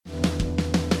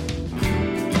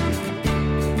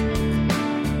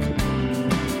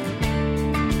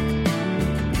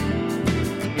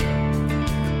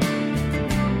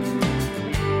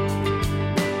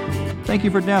Thank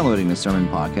you for downloading the sermon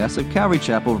podcast of Calvary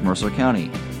Chapel of Mercer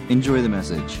County. Enjoy the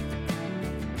message.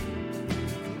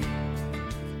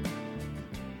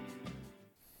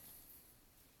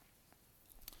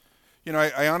 You know,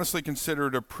 I honestly consider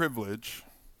it a privilege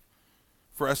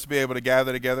for us to be able to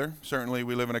gather together. Certainly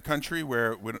we live in a country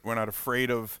where we're not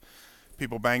afraid of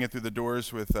people banging through the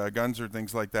doors with guns or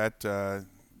things like that.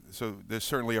 So there's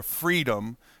certainly a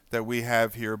freedom that we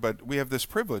have here, but we have this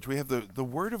privilege. We have the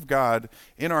Word of God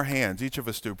in our hands. Each of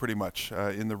us do, pretty much,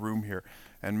 in the room here.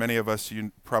 And many of us,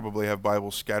 you probably have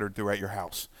Bibles scattered throughout your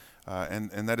house.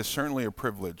 And that is certainly a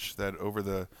privilege that over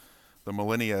the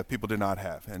millennia people did not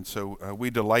have. And so we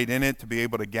delight in it. To be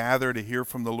able to gather, to hear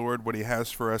from the Lord what He has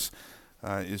for us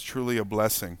is truly a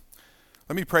blessing.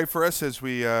 Let me pray for us as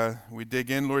we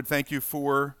dig in. Lord, thank you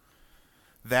for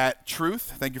that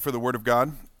truth. Thank you for the Word of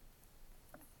God.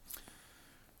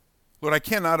 Lord, I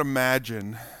cannot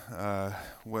imagine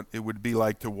what it would be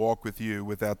like to walk with you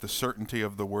without the certainty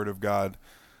of the Word of God,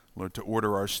 Lord, to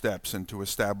order our steps and to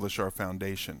establish our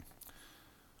foundation.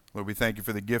 Lord, we thank you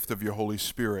for the gift of your Holy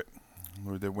Spirit.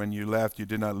 Lord, that when you left, you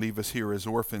did not leave us here as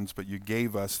orphans, but you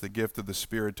gave us the gift of the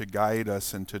Spirit to guide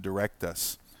us and to direct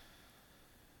us.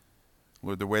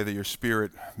 Lord, the way that your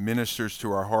Spirit ministers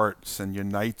to our hearts and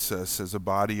unites us as a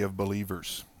body of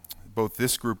believers, both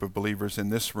this group of believers in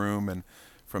this room and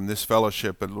from this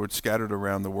fellowship, but Lord, scattered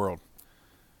around the world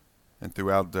and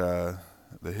throughout the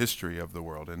history of the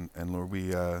world. And Lord,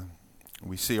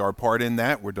 we see our part in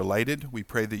that. We're delighted. We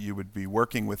pray that you would be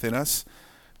working within us,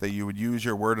 that you would use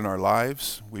your word in our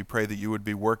lives. We pray that you would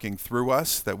be working through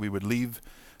us, that we would leave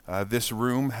this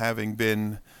room having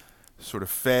been sort of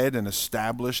fed and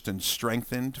established and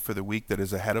strengthened for the week that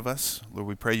is ahead of us. Lord,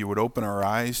 we pray you would open our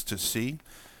eyes to see,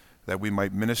 that we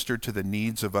might minister to the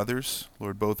needs of others,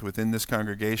 Lord, both within this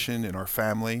congregation, in our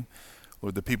family,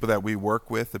 Lord, the people that we work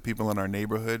with, the people in our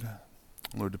neighborhood,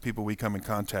 Lord, the people we come in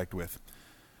contact with.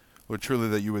 Lord, truly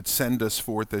that you would send us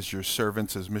forth as your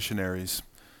servants, as missionaries,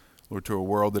 Lord, to a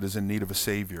world that is in need of a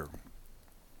Savior.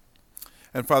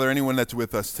 And Father, anyone that's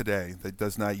with us today that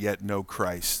does not yet know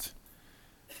Christ,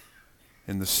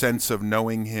 in the sense of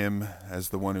knowing him as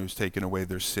the one who's taken away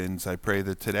their sins, I pray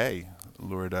that today,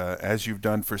 Lord, as you've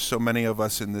done for so many of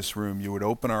us in this room, you would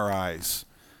open our eyes,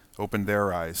 open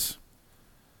their eyes,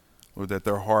 Lord, that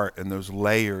their heart and those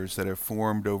layers that have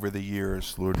formed over the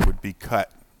years, Lord, would be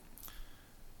cut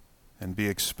and be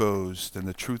exposed, and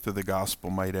the truth of the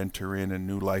gospel might enter in and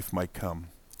new life might come.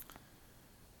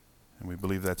 And we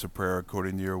believe that's a prayer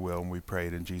according to your will, and we pray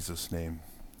it in Jesus' name.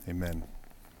 Amen.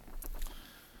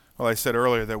 Well, I said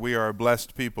earlier that we are a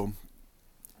blessed people.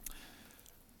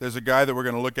 There's a guy that we're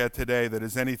going to look at today that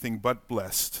is anything but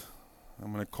blessed.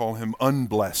 I'm going to call him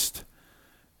unblessed.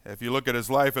 If you look at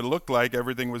his life, it looked like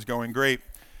everything was going great.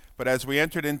 But as we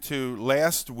entered into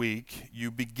last week, you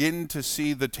begin to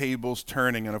see the tables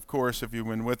turning. And of course, if you've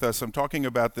been with us, I'm talking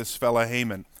about this fella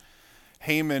Haman.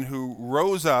 Haman, who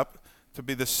rose up to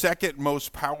be the second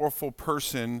most powerful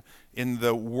person in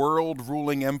the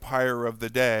world-ruling empire of the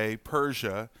day,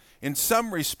 Persia. In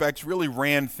some respects, really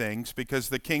ran things because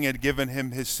the king had given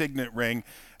him his signet ring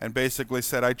and basically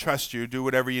said, I trust you, do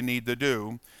whatever you need to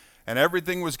do. And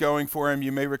everything was going for him.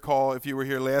 You may recall, if you were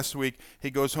here last week,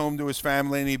 he goes home to his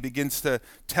family and he begins to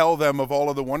tell them of all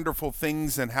of the wonderful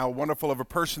things and how wonderful of a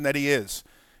person that he is.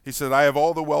 He said, I have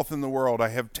all the wealth in the world. I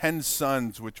have 10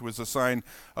 sons, which was a sign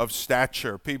of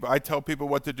stature. I tell people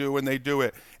what to do and they do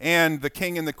it. And the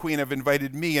king and the queen have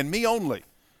invited me and me only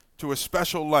to a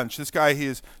special lunch. This guy, he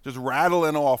is just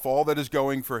rattling off all that is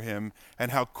going for him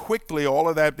and how quickly all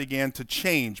of that begins to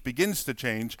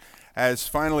change as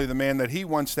finally the man that he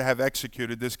wants to have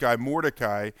executed, this guy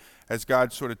Mordecai, as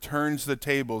God sort of turns the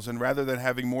tables, and rather than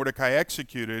having Mordecai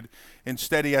executed,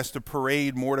 instead he has to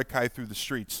parade Mordecai through the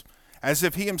streets, as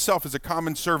if he himself is a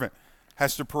common servant,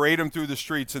 has to parade him through the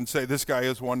streets and say, this guy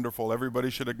is wonderful. Everybody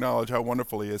should acknowledge how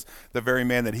wonderful he is, the very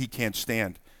man that he can't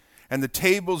stand. And the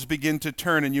tables begin to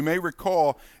turn. And you may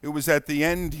recall, it was at the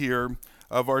end here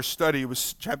of our study. It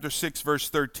was chapter 6, verse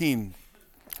 13.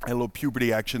 I had a little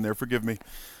puberty action there, forgive me.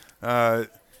 But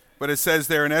it says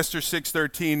there in Esther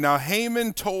 6:13, now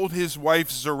Haman told his wife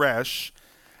Zeresh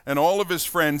and all of his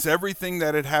friends everything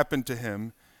that had happened to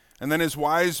him. And then his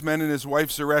wise men and his wife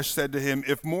Zeresh said to him,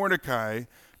 if Mordecai,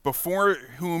 before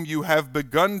whom you have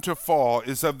begun to fall,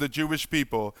 is of the Jewish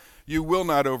people, you will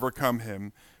not overcome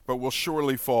him, but will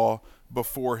surely fall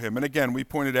before him. And again, we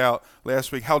pointed out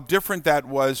last week how different that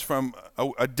was from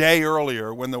a day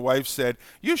earlier when the wife said,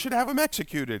 you should have him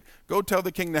executed. Go tell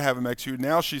the king to have him executed.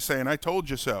 Now she's saying, I told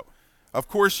you so. Of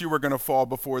course you were going to fall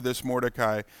before this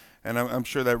Mordecai. And I'm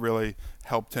sure that really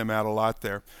helped him out a lot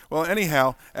there. Well,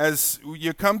 anyhow, as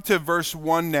you come to verse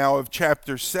 1 now of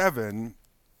chapter 7,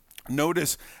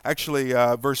 notice actually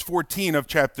verse 14 of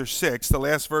chapter 6, the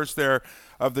last verse there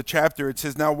of the chapter. It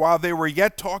says, "Now while they were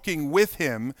yet talking with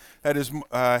him," that is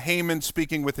Haman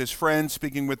speaking with his friend,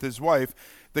 speaking with his wife,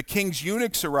 "the king's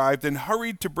eunuchs arrived and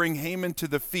hurried to bring Haman to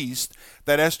the feast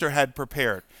that Esther had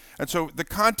prepared." And so the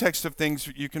context of things,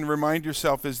 you can remind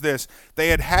yourself, is this. They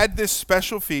had this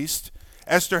special feast.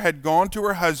 Esther had gone to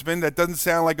her husband. That doesn't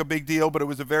sound like a big deal, but it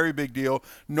was a very big deal.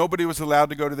 Nobody was allowed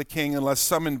to go to the king unless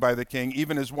summoned by the king,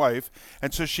 even his wife.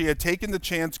 And so she had taken the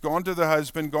chance, gone to the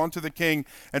husband, gone to the king,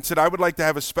 and said, "I would like to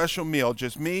have a special meal,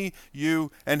 just me,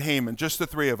 you, and Haman, just the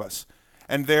three of us."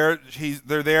 And they're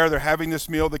there, they're having this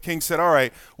meal. The king said, "All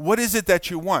right, what is it that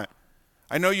you want?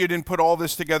 I know you didn't put all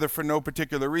this together for no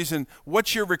particular reason.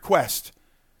 What's your request?"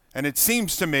 And it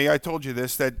seems to me, I told you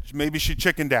this, that maybe she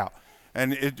chickened out,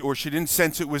 or she didn't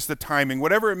sense it was the timing,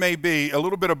 whatever it may be, a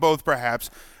little bit of both perhaps.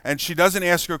 And she doesn't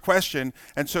ask her question,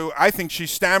 and so I think she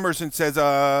stammers and says,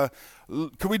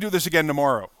 "Can we do this again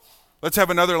tomorrow? Let's have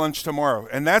another lunch tomorrow."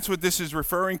 And that's what this is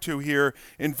referring to here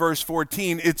in verse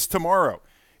 14. It's tomorrow.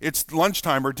 It's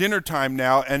lunchtime or dinner time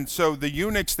now, and so the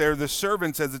eunuchs there, the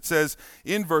servants, as it says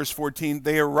in verse 14,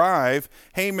 they arrive.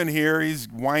 Haman here, he's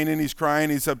whining, he's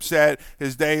crying, he's upset,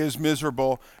 his day is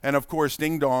miserable, and of course,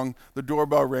 ding dong, the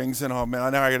doorbell rings, and oh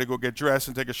man, now I got to go get dressed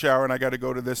and take a shower, and I got to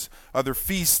go to this other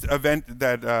feast event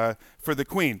that for the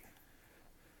queen.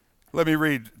 Let me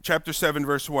read chapter 7,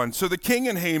 verse 1. "So the king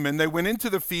and Haman, they went into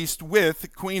the feast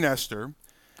with Queen Esther.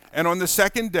 And on the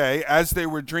second day, as they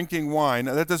were drinking wine,"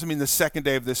 now that doesn't mean the second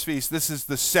day of this feast, this is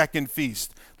the second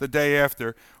feast, the day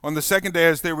after. "On the second day,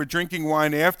 as they were drinking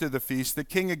wine after the feast, the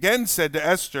king again said to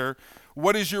Esther,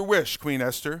 'What is your wish, Queen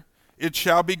Esther? It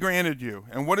shall be granted you.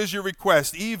 And what is your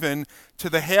request? Even to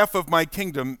the half of my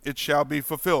kingdom it shall be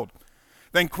fulfilled.'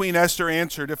 Then Queen Esther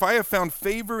answered, 'If I have found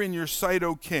favor in your sight,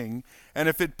 O king, and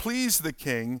if it please the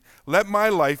king, let my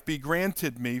life be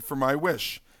granted me for my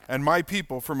wish, and my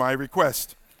people for my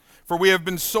request. For we have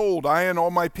been sold, I and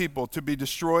all my people, to be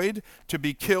destroyed, to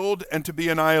be killed, and to be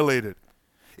annihilated.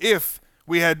 If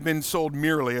we had been sold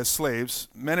merely as slaves,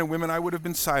 men and women, I would have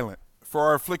been silent, for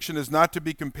our affliction is not to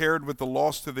be compared with the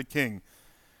loss to the king.'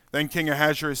 Then King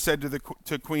Ahasuerus said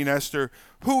to Queen Esther,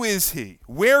 'Who is he?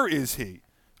 Where is he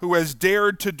who has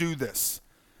dared to do this?'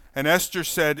 And Esther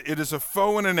said, 'It is a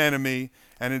foe and an enemy,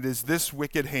 and it is this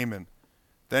wicked Haman.'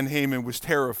 Then Haman was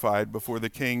terrified before the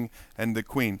king and the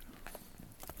queen."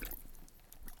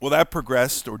 Well, that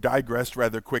progressed, or digressed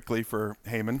rather quickly for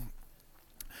Haman.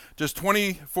 Just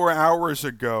 24 hours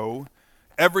ago,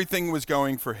 everything was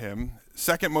going for him,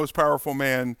 second most powerful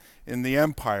man in the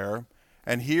empire,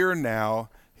 and here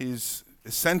now he's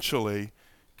essentially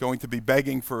going to be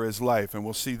begging for his life, and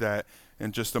we'll see that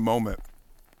in just a moment.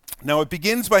 Now, it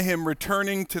begins by him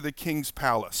returning to the king's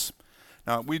palace.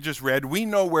 Now, we just read, we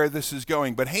know where this is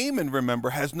going, but Haman, remember,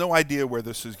 has no idea where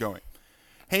this is going.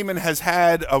 Haman has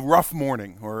had a rough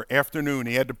morning or afternoon.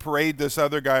 He had to parade this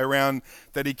other guy around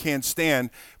that he can't stand.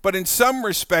 But in some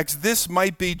respects, this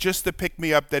might be just the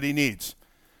pick-me-up that he needs.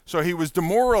 So he was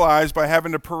demoralized by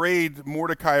having to parade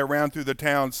Mordecai around through the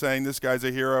town saying, "This guy's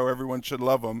a hero, everyone should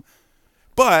love him."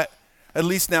 But at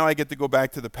least now I get to go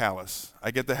back to the palace.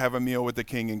 I get to have a meal with the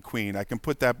king and queen. I can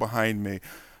put that behind me.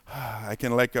 I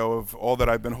can let go of all that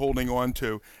I've been holding on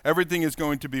to. Everything is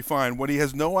going to be fine. What he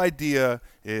has no idea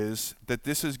is that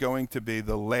this is going to be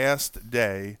the last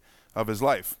day of his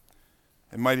life.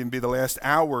 It might even be the last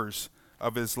hours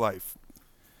of his life.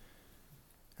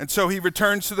 And so he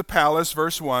returns to the palace,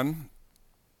 verse 1.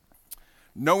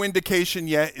 No indication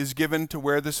yet is given to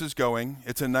where this is going.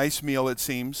 It's a nice meal, it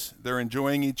seems. They're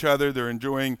enjoying each other. They're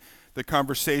enjoying the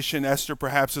conversation. Esther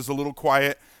perhaps is a little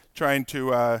quiet, trying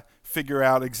to figure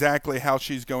out exactly how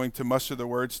she's going to muster the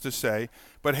words to say.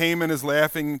 But Haman is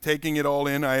laughing, taking it all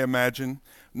in, I imagine.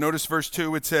 Notice verse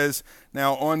 2, it says,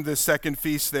 "Now on the second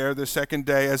feast there, the second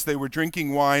day, as they were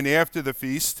drinking wine after the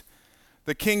feast,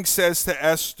 the king says to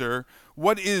Esther,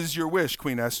 'What is your wish,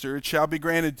 Queen Esther? It shall be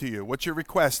granted to you. What's your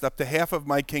request? Up to half of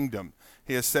my kingdom.'"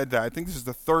 He has said that. I think this is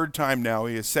the third time now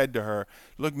he has said to her,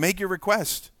 "Look, make your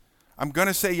request. I'm going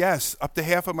to say yes. Up to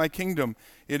half of my kingdom,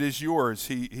 it is yours."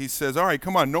 He says, "All right,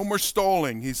 come on, no more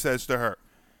stalling," he says to her.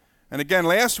 And again,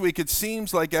 last week it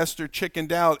seems like Esther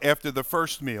chickened out after the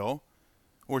first meal,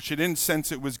 or she didn't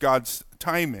sense it was God's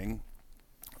timing.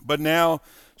 But now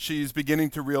she's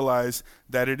beginning to realize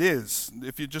that it is.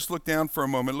 If you just look down for a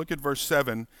moment, look at verse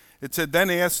 7. It said, "Then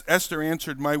Esther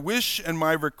answered, 'My wish and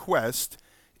my request,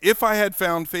 if I had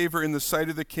found favor in the sight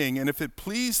of the king, and if it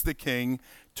pleased the king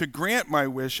to grant my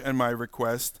wish and my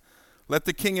request. Let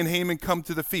the king and Haman come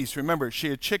to the feast. Remember, she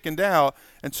had chickened out,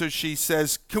 and so she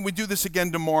says, can we do this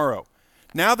again tomorrow?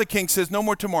 Now the king says, no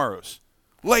more tomorrows.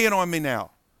 Lay it on me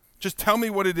now. Just tell me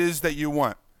what it is that you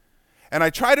want. And I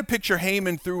try to picture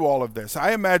Haman through all of this.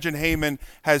 I imagine Haman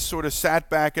has sort of sat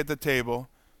back at the table.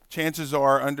 Chances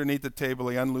are, underneath the table,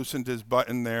 he unloosened his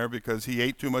button there because he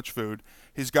ate too much food.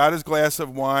 He's got his glass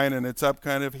of wine, and it's up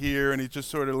kind of here, and he's just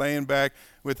sort of laying back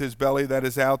with his belly that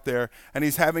is out there, and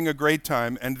he's having a great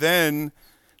time. And then,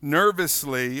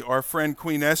 nervously, our friend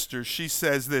Queen Esther, she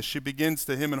says this. She begins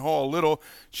to hem and haw a little.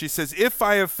 She says, if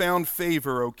I have found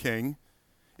favor, O king,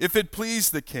 if it please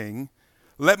the king,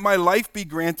 let my life be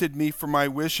granted me for my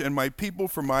wish and my people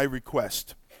for my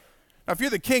request. Now, if you're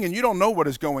the king and you don't know what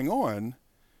is going on,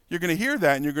 you're going to hear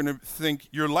that and you're going to think,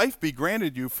 your life be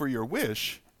granted you for your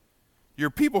wish, your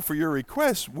people for your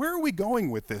request. Where are we going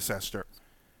with this, Esther?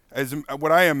 As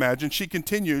what I imagine, she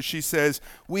continues, she says,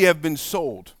 we have been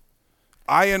sold,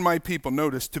 I and my people,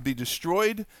 notice, to be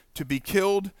destroyed, to be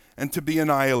killed, and to be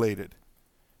annihilated.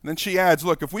 And then she adds,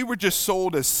 look, if we were just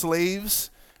sold as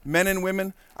slaves, men and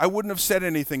women, I wouldn't have said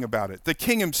anything about it. The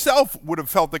king himself would have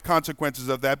felt the consequences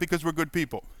of that because we're good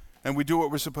people and we do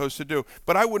what we're supposed to do.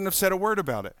 But I wouldn't have said a word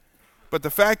about it. But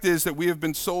the fact is that we have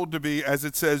been sold to be, as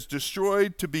it says,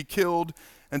 destroyed, to be killed,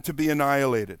 and to be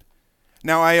annihilated.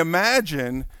 Now, I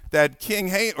imagine that King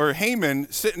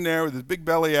Haman sitting there with his big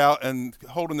belly out and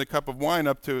holding the cup of wine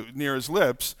up to near his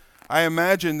lips, I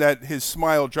imagine that his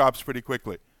smile drops pretty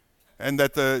quickly and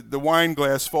that the wine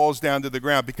glass falls down to the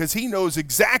ground because he knows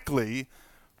exactly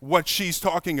what she's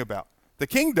talking about. The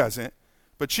king doesn't,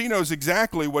 but she knows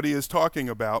exactly what he is talking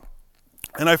about.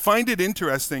 And I find it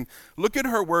interesting. Look at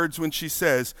her words when she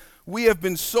says, we have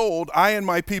been sold, I and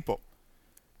my people.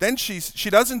 Then she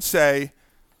doesn't say,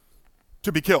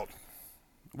 to be killed.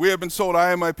 We have been sold,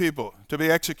 I and my people, to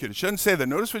be executed. She doesn't say that.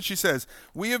 Notice what she says.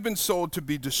 We have been sold to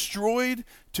be destroyed,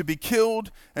 to be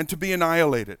killed, and to be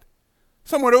annihilated.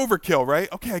 Somewhat overkill,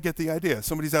 right? Okay, I get the idea.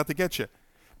 Somebody's out to get you.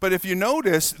 But if you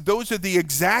notice, those are the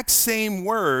exact same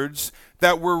words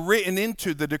that were written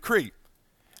into the decree.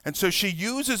 And so she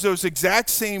uses those exact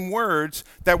same words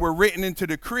that were written into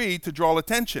the decree to draw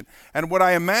attention. And what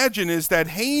I imagine is that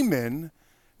Haman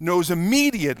knows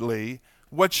immediately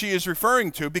what she is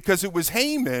referring to because it was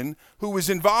Haman who was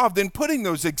involved in putting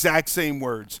those exact same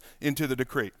words into the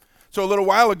decree. So a little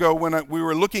while ago when we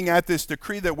were looking at this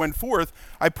decree that went forth,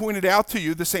 I pointed out to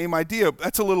you the same idea.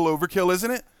 That's a little overkill,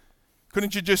 isn't it?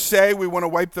 Couldn't you just say we want to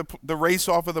wipe the race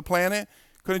off of the planet?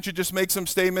 Couldn't you just make some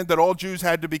statement that all Jews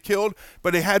had to be killed?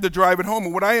 But they had to drive it home.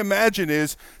 And what I imagine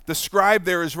is the scribe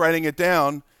there is writing it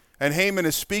down, and Haman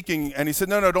is speaking, and he said,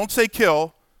 no, don't say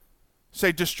kill.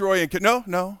 Say destroy and kill.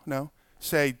 No.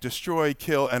 Say destroy,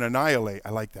 kill, and annihilate. I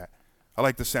like that. I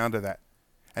like the sound of that.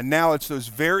 And now it's those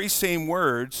very same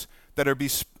words that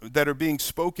are being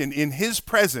spoken in his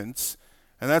presence,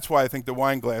 and that's why I think the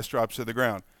wine glass drops to the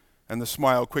ground, and the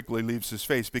smile quickly leaves his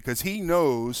face, because he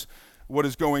knows what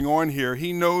is going on here.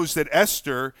 He knows that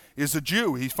Esther is a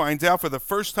Jew. He finds out for the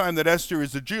first time that Esther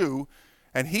is a Jew,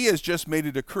 and he has just made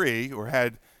a decree, or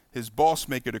had his boss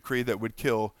make a decree that would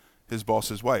kill his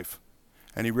boss's wife.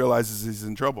 And he realizes he's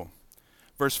in trouble.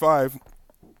 Verse 5,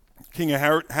 King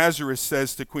Ahasuerus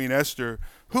says to Queen Esther,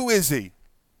 who is he?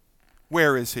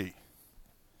 Where is he?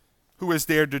 Who has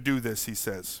dared to do this, he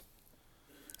says.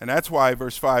 And that's why,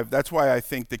 verse 5, that's why I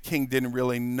think the king didn't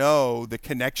really know the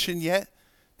connection yet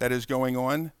that is going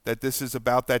on, that this is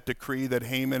about that decree that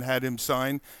Haman had him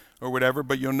sign or whatever.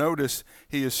 But you'll notice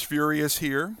he is furious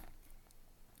here.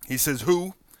 He says,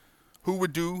 who? Who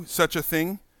would do such a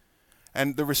thing?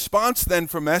 And the response then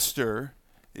from Esther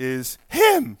is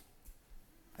him.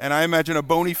 And I imagine a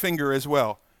bony finger as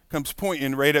well comes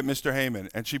pointing right at Mr. Haman.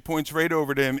 And she points right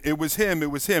over to him. It was him.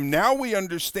 It was him. Now we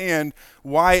understand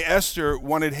why Esther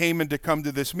wanted Haman to come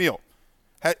to this meal.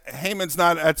 Haman's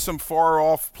not at some far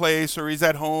off place, or he's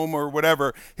at home or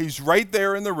whatever. He's right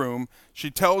there in the room.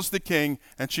 She tells the king,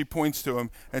 and she points to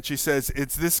him, and she says,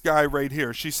 it's this guy right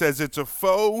here. She says it's a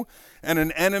foe and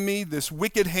an enemy, this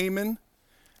wicked Haman.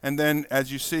 And then,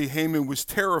 as you see, Haman was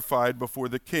terrified before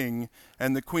the king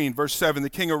and the queen. Verse 7, the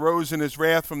king arose in his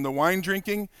wrath from the wine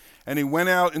drinking, and he went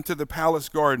out into the palace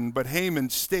garden. But Haman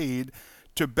stayed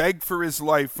to beg for his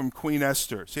life from Queen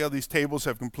Esther. See how these tables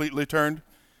have completely turned?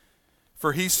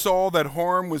 For he saw that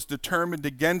harm was determined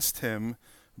against him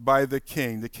by the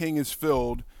king. The king is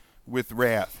filled with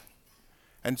wrath.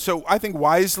 And so I think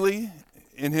wisely,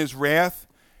 in his wrath,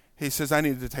 he says, I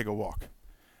need to take a walk.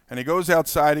 And he goes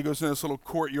outside, he goes in this little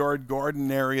courtyard garden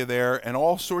area there, and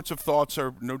all sorts of thoughts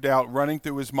are no doubt running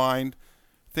through his mind.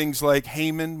 Things like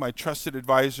Haman, my trusted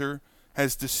advisor,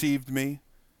 has deceived me.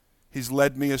 He's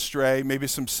led me astray, maybe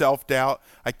some self-doubt.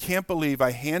 I can't believe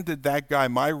I handed that guy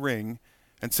my ring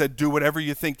and said, do whatever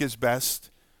you think is best.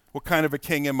 What kind of a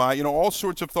king am I? All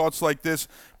sorts of thoughts like this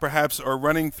perhaps are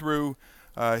running through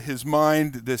his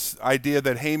mind, this idea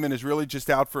that Haman is really just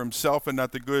out for himself and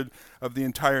not the good of the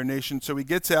entire nation. So he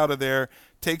gets out of there,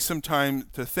 takes some time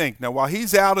to think. Now, while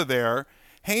he's out of there,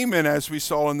 Haman, as we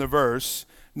saw in the verse,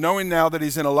 knowing now that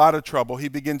he's in a lot of trouble, he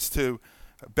begins to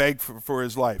beg for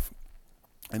his life.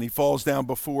 And he falls down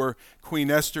before Queen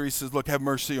Esther. He says, look, have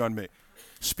mercy on me.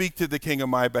 Speak to the king on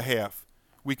my behalf.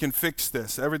 We can fix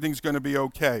this. Everything's going to be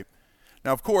okay.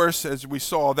 Now, of course, as we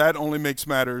saw, that only makes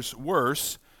matters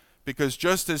worse, because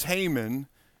just as Haman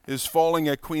is falling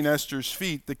at Queen Esther's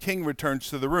feet, the king returns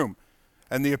to the room.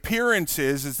 And the appearance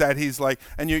is that he's like,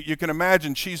 and you can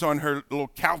imagine she's on her little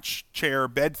couch chair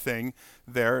bed thing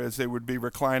there, as they would be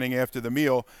reclining after the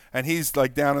meal, and he's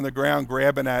like down on the ground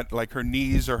grabbing at like her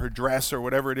knees or her dress or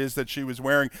whatever it is that she was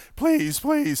wearing. Please,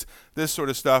 please, this sort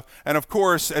of stuff. And of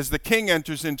course, as the king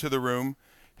enters into the room,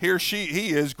 he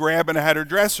is grabbing at her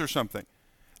dress or something.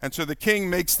 And so the king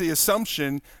makes the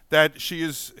assumption that he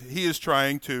is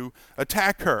trying to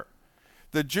attack her.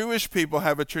 The Jewish people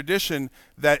have a tradition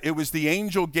that it was the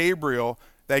angel Gabriel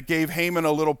that gave Haman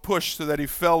a little push so that he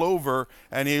fell over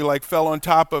and he fell on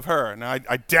top of her. And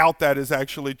I doubt that is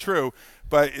actually true,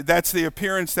 but that's the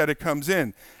appearance that it comes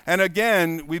in. And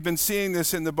again, we've been seeing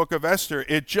this in the book of Esther.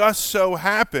 It just so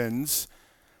happens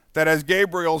that as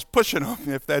Gabriel's pushing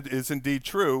him, if that is indeed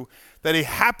true, that he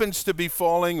happens to be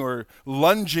falling or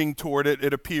lunging toward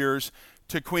it appears,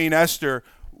 to Queen Esther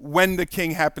when the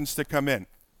king happens to come in.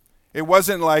 It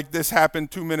wasn't like this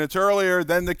happened 2 minutes earlier,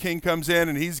 then the king comes in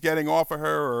and he's getting off of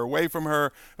her or away from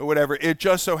her or whatever. It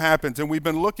just so happens. And we've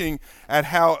been looking at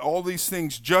how all these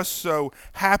things just so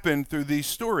happen through these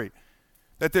stories.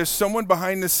 That there's someone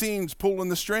behind the scenes pulling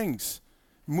the strings,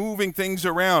 moving things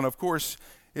around. Of course,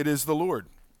 it is the Lord.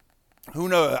 Who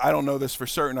knows? I don't know this for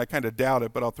certain. I kind of doubt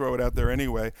it, but I'll throw it out there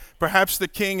anyway. Perhaps the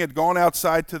king had gone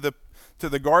outside to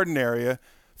the garden area,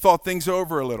 thought things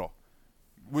over a little.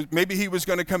 Maybe he was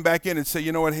going to come back in and say,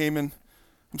 you know what, Haman,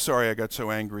 I'm sorry I got so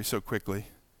angry so quickly.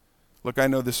 Look, I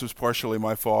know this was partially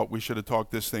my fault. We should have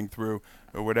talked this thing through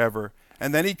or whatever.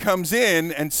 And then he comes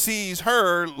in and sees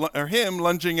him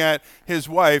lunging at his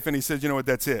wife, and he says, you know what,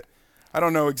 that's it. I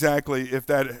don't know exactly if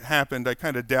that happened. I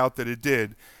kind of doubt that it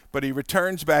did. But he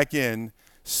returns back in,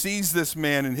 sees this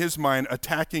man in his mind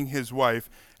attacking his wife,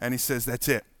 and he says, that's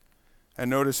it. And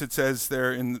notice it says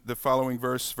there in the following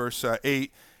verse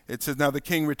 8, it says, now the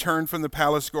king returned from the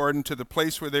palace garden to the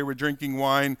place where they were drinking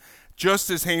wine, just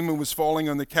as Haman was falling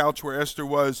on the couch where Esther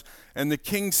was. And the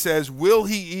king says, will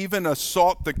he even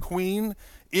assault the queen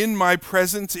in my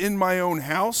presence, in my own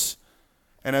house?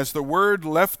 And as the word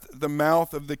left the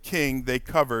mouth of the king, they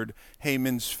covered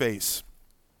Haman's face.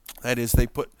 That is, they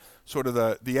put sort of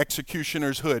the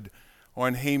executioner's hood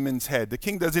on Haman's head. The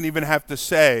king doesn't even have to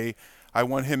say, I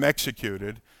want him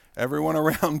executed. Everyone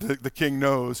around the king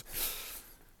knows,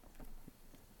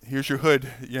 here's your hood,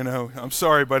 I'm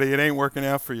sorry, buddy, it ain't working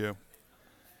out for you.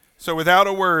 So without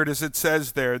a word, as it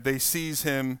says there, they seize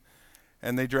him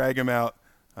and they drag him out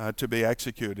to be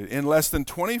executed. In less than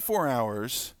 24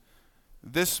 hours,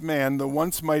 this man, the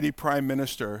once mighty prime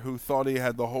minister who thought he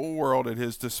had the whole world at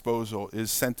his disposal,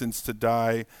 is sentenced to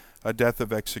die a death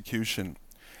of execution.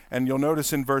 And you'll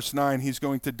notice in verse 9, he's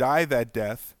going to die that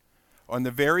death on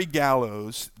the very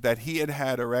gallows that he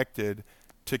had erected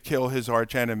to kill his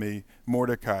archenemy,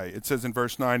 Mordecai. It says in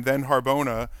verse 9, then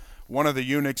Harbona, one of the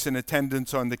eunuchs in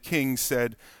attendance on the king,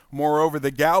 said, moreover,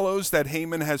 the gallows that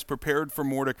Haman has prepared for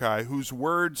Mordecai, whose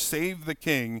word saved the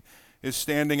king, is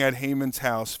standing at Haman's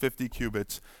house 50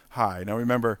 cubits high. Now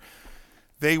remember,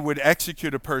 they would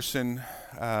execute a person,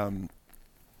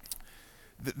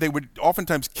 they would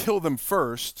oftentimes kill them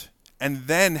first and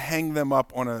then hang them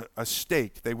up on a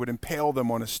stake. They would impale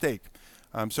them on a stake.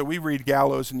 So we read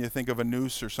gallows and you think of a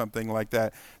noose or something like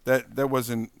that. That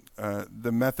wasn't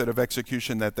the method of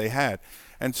execution that they had.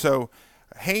 And so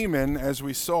Haman, as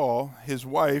we saw, his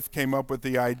wife came up with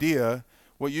the idea,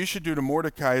 what you should do to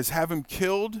Mordecai is have him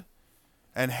killed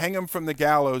and hang him from the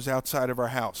gallows outside of our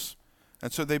house.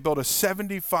 And so they built a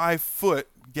 75-foot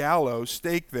gallows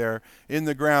stake there in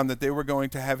the ground that they were going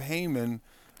to have Haman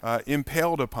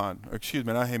impaled upon. Or excuse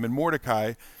me, not Haman,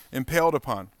 Mordecai impaled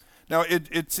upon. Now,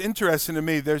 it's interesting to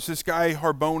me, there's this guy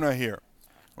Harbona here,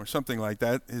 or something like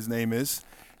that, his name is.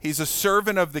 He's a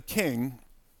servant of the king,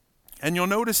 and you'll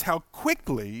notice how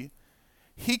quickly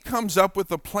he comes up with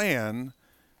a plan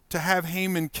to have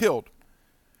Haman killed.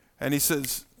 And he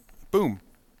says, boom,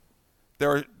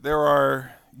 there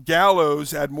are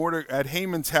gallows at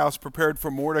Haman's house prepared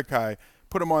for Mordecai.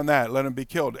 Put him on that, let him be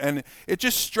killed. And it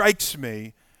just strikes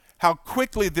me how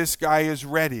quickly this guy is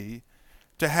ready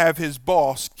to have his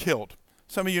boss killed.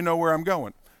 Some of you know where I'm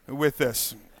going with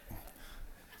this.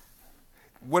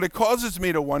 What it causes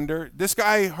me to wonder, this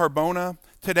guy Harbona,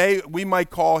 today we might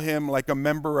call him like a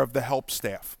member of the help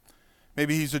staff.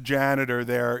 Maybe he's a janitor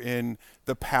there in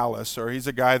the palace, or he's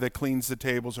a guy that cleans the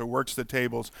tables or works the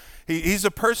tables. He's a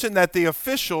person that the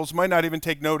officials might not even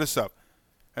take notice of,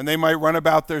 and they might run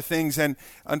about their things. And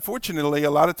unfortunately, a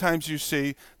lot of times you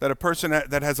see that a person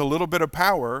that has a little bit of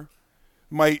power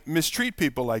might mistreat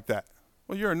people like that.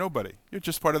 Well, you're a nobody. You're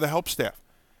just part of the help staff.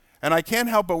 And I can't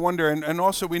help but wonder, and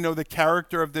also we know the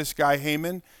character of this guy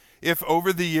Haman, if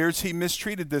over the years he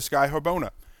mistreated this guy Harbona.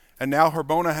 And now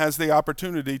Harbona has the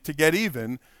opportunity to get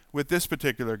even with this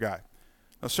particular guy.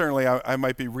 Now certainly I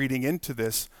might be reading into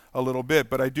this a little bit,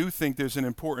 but I do think there's an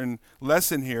important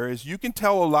lesson here is you can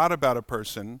tell a lot about a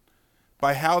person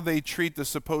by how they treat the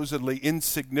supposedly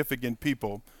insignificant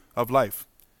people of life.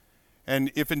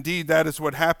 And if indeed that is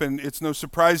what happened, it's no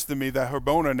surprise to me that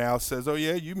Harbona now says, oh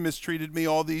yeah, you mistreated me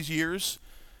all these years,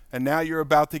 and now you're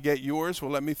about to get yours?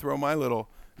 Well, let me throw my little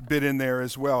bit in there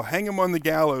as well. Hang him on the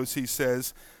gallows, he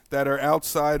says, that are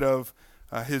outside of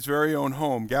his very own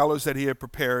home, gallows that he had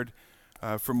prepared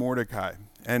for Mordecai.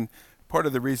 And part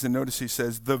of the reason, notice he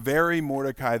says, the very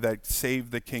Mordecai that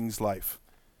saved the king's life.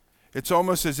 It's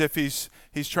almost as if he's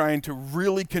trying to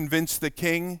really convince the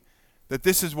king that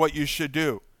this is what you should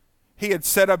do. He had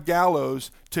set up gallows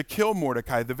to kill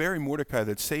Mordecai, the very Mordecai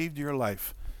that saved your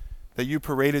life, that you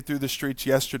paraded through the streets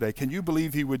yesterday. Can you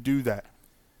believe he would do that?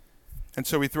 And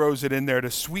so he throws it in there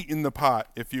to sweeten the pot,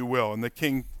 if you will. And the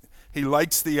king, he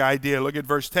likes the idea. Look at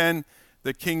verse 10.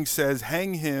 The king says,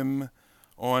 hang him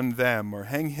on them, or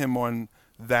hang him on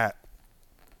that.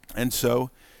 And so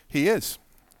he is.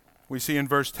 We see in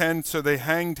verse 10, so they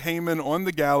hanged Haman on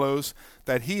the gallows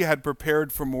that he had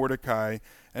prepared for Mordecai,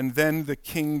 and then the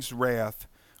king's wrath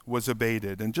was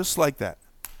abated. And just like that,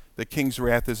 the king's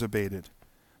wrath is abated.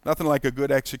 Nothing like a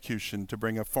good execution to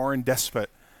bring a foreign despot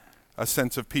a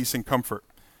sense of peace and comfort.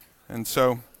 And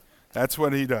so that's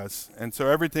what he does. And so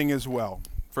everything is well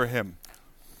for him.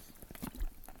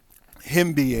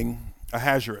 Him being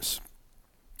Ahasuerus.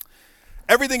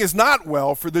 Everything is not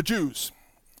well for the Jews.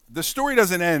 The story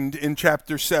doesn't end in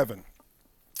chapter 7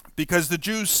 because the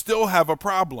Jews still have a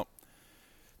problem.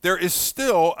 There is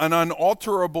still an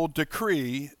unalterable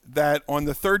decree that on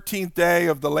the 13th day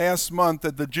of the last month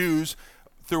that the Jews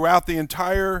throughout the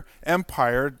entire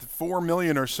empire, 4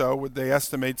 million or so, they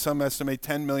estimate, some estimate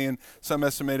 10 million, some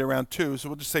estimate around 2, so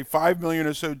we'll just say 5 million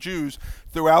or so Jews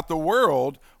throughout the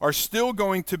world are still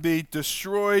going to be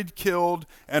destroyed, killed,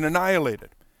 and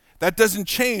annihilated. That doesn't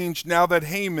change now that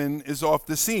Haman is off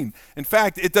the scene. In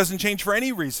fact, it doesn't change for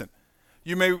any reason.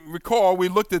 You may recall, we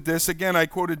looked at this, again, I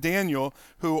quoted Daniel,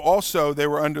 who also, they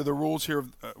were under the rules here,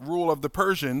 rule of the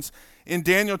Persians. In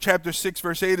Daniel chapter 6,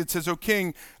 verse 8, it says, O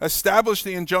king, establish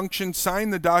the injunction,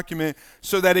 sign the document,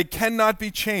 so that it cannot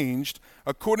be changed,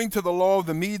 according to the law of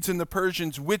the Medes and the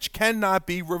Persians, which cannot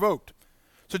be revoked.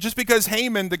 So just because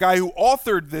Haman, the guy who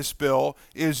authored this bill,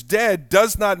 is dead,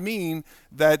 does not mean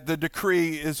that the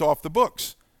decree is off the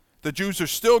books. The Jews are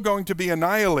still going to be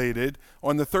annihilated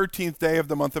on the 13th day of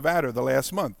the month of Adar, the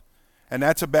last month. And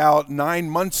that's about 9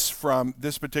 months from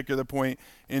this particular point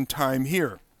in time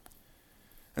here.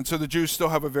 And so the Jews still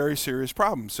have a very serious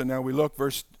problem. So now we look,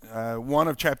 verse 1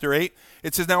 of chapter 8.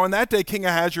 It says, Now on that day King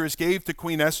Ahasuerus gave to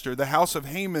Queen Esther the house of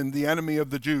Haman, the enemy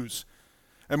of the Jews.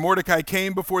 And Mordecai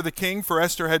came before the king, for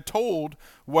Esther had told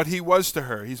what he was to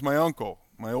her. He's my uncle,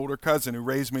 my older cousin, who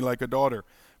raised me like a daughter.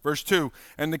 Verse 2,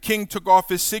 And the king took off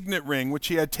his signet ring, which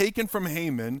he had taken from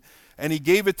Haman, and he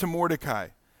gave it to Mordecai.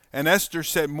 And Esther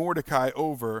set Mordecai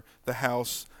over the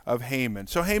house of Haman.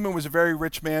 So Haman was a very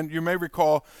rich man. You may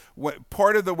recall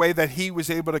part of the way that he was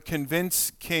able to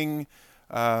convince King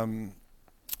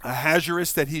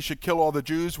Ahasuerus that he should kill all the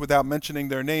Jews without mentioning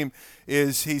their name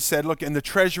is he said, look, and the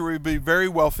treasury would be very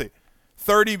wealthy.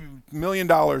 $30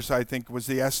 million, I think, was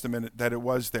the estimate that it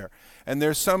was there. And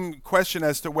there's some question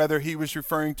as to whether he was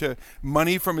referring to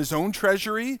money from his own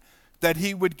treasury that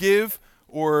he would give,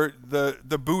 or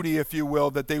the booty, if you will,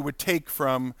 that they would take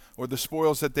from, or the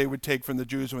spoils that they would take from the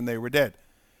Jews when they were dead.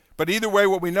 But either way,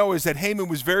 what we know is that Haman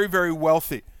was very, very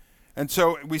wealthy. And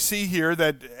so we see here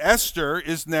that Esther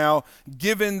is now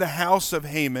given the house of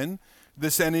Haman,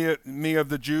 this enemy of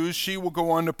the Jews. She will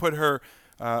go on to put her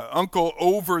uncle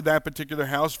over that particular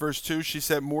house. Verse 2, she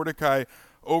set Mordecai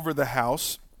over the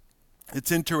house.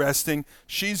 It's interesting.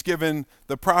 She's given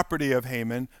the property of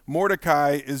Haman.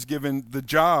 Mordecai is given the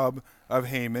job of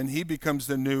Haman. He becomes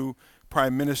the new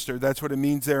prime minister. That's what it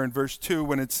means there in verse 2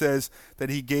 when it says that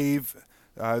he gave,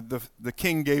 the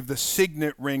king gave the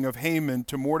signet ring of Haman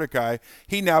to Mordecai.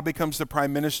 He now becomes the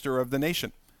prime minister of the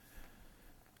nation.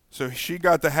 So she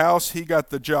got the house, he got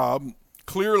the job.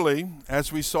 Clearly,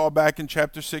 as we saw back in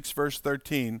chapter 6, verse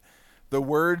 13, the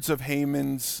words of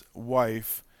Haman's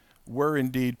wife were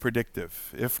indeed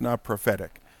predictive, if not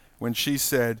prophetic, when she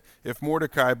said, "If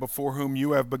Mordecai, before whom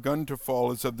you have begun to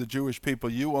fall, is of the Jewish people,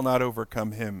 you will not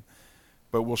overcome him,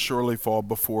 but will surely fall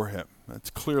before him."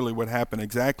 That's clearly what happened,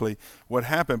 exactly what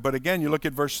happened. But again, you look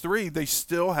at verse 3, they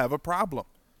still have a problem.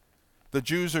 The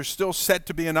Jews are still set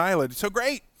to be annihilated. So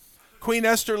great. Queen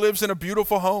Esther lives in a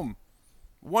beautiful home.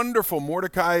 Wonderful.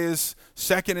 Mordecai is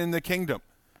second in the kingdom.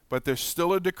 But there's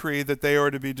still a decree that they are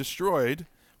to be destroyed.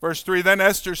 Verse 3, then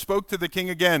Esther spoke to the king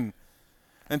again,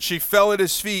 and she fell at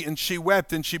his feet, and she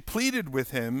wept, and she pleaded with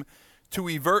him to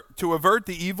avert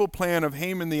the evil plan of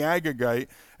Haman the Agagite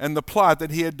and the plot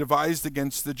that he had devised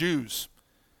against the Jews.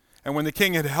 And when the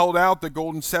king had held out the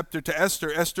golden scepter to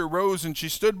Esther, Esther rose and she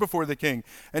stood before the king.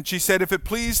 And she said, "If it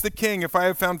please the king, if I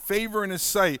have found favor in his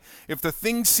sight, if the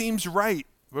thing seems right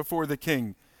before the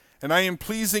king, and I am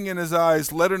pleasing in his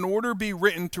eyes, let an order be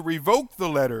written to revoke the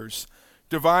letters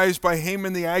devised by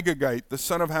Haman the Agagite, the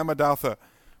son of Hammedatha,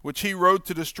 which he wrote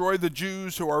to destroy the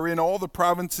Jews who are in all the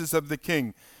provinces of the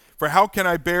king. For how can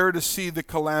I bear to see the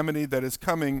calamity that is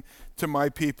coming to my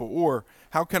people? Or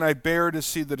how can I bear to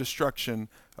see the destruction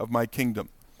of my kingdom?"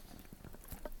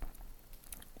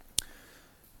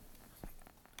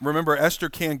 Remember, Esther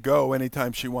can't go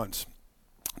anytime she wants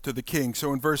to the king.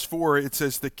 So in verse 4, it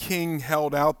says the king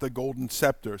held out the golden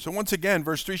scepter. So once again,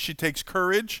 verse 3, she takes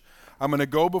courage. I'm going to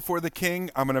go before the king.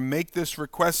 I'm going to make this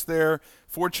request there.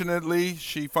 Fortunately,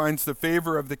 she finds the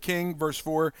favor of the king. Verse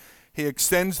 4, he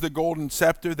extends the golden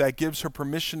scepter that gives her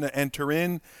permission to enter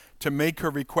in, to make her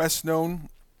request known.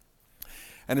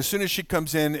 And as soon as she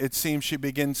comes in, it seems she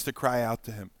begins to cry out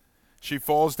to him. She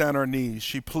falls down her knees.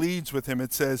 She pleads with him,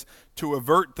 it says, to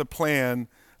avert the plan,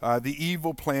 the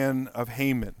evil plan of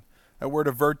Haman. That word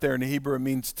avert there in the Hebrew, it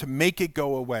means to make it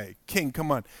go away. King,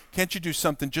 come on. Can't you do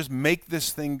something? Just make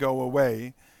this thing go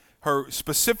away. Her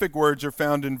specific words are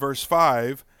found in verse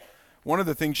 5. One of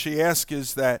the things she asks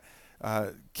is that,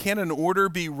 can an order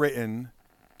be written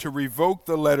to revoke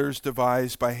the letters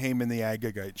devised by Haman the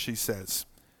Agagite, she says,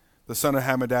 the son of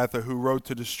Hammedatha, who wrote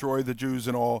to destroy the Jews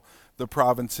in all the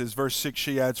provinces. Verse 6,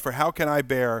 she adds, "For how can I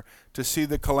bear to see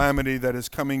the calamity that is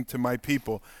coming to my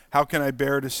people? How can I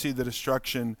bear to see the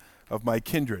destruction of my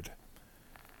kindred?"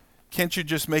 Can't you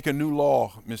just make a new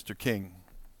law, Mr. King?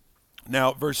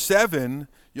 Now, verse 7,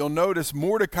 you'll notice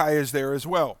Mordecai is there as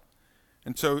well.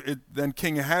 And so then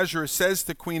King Ahasuerus says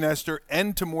to Queen Esther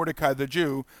and to Mordecai the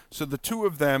Jew, so the two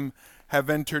of them have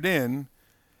entered in.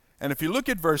 And if you look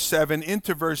at verse 7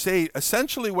 into verse 8,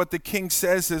 essentially what the king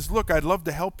says is, look, I'd love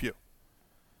to help you.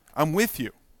 I'm with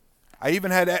you. I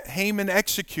even had Haman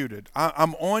executed.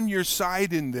 I'm on your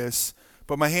side in this,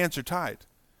 but my hands are tied.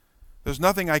 There's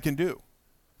nothing I can do.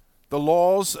 The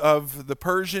laws of the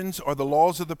Persians are the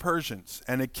laws of the Persians,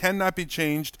 and it cannot be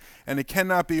changed, and it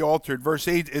cannot be altered. Verse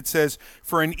 8, it says,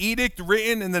 "For an edict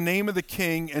written in the name of the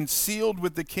king and sealed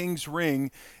with the king's ring,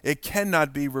 it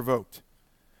cannot be revoked.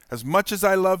 As much as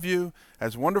I love you,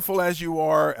 as wonderful as you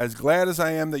are, as glad as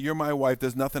I am that you're my wife,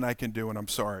 there's nothing I can do, and I'm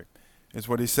sorry," is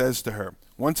what he says to her.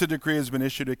 Once a decree has been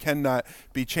issued, it cannot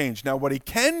be changed. Now, what he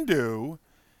can do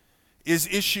is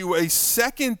issue a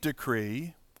second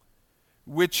decree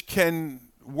which can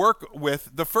work with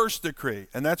the first decree.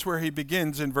 And that's where he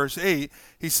begins in verse 8.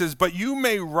 He says, "But you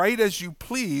may write as you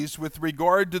please with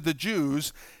regard to the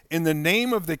Jews in the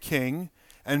name of the king,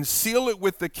 and seal it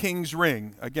with the king's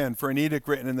ring." Again, for an edict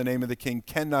written in the name of the king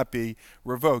cannot be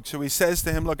revoked. So he says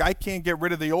to him, look, I can't get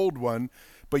rid of the old one,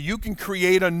 but you can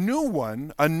create a new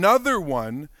one, another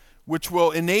one, which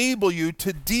will enable you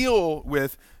to deal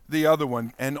with the other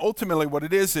one. And ultimately what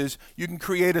it is you can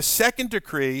create a second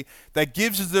decree that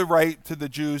gives the right to the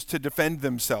Jews to defend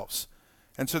themselves.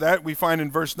 And so that we find in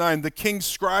verse 9, the king's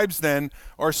scribes then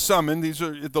are summoned. These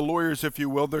are the lawyers, if you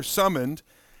will. They're summoned.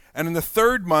 And in the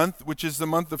third month, which is the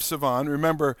month of Sivan,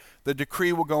 remember the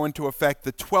decree will go into effect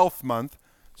the 12th month.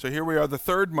 So here we are, the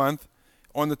third month.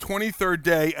 On the 23rd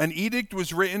day, an edict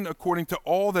was written according to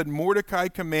all that Mordecai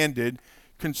commanded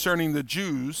concerning the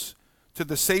Jews, to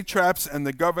the satraps and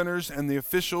the governors and the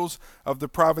officials of the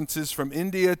provinces from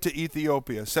India to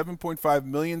Ethiopia, 7.5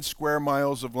 million square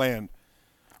miles of land,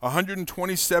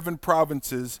 127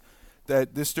 provinces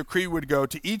that this decree would go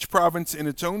to each province in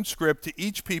its own script, to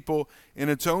each people in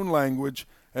its own language,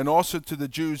 and also to the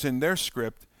Jews in their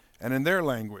script and in their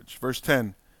language. Verse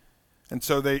 10. And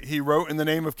so he wrote in the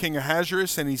name of King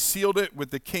Ahasuerus, and he sealed it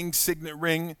with the king's signet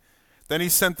ring. Then he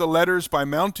sent the letters by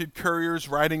mounted couriers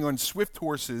riding on swift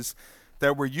horses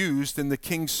that were used in the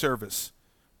king's service,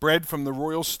 bred from the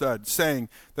royal stud, saying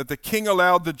that the king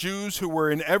allowed the Jews who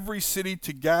were in every city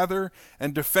to gather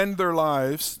and defend their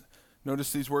lives.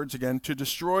 Notice these words again: to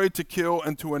destroy, to kill,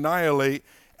 and to annihilate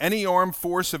any armed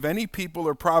force of any people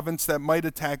or province that might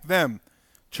attack them,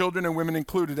 children and women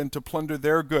included, and to plunder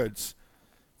their goods.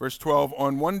 Verse 12,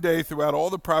 on one day throughout all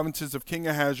the provinces of King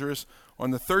Ahasuerus, on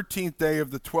the 13th day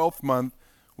of the 12th month,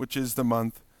 which is the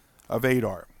month of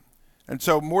Adar. And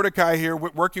so Mordecai here,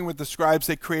 working with the scribes,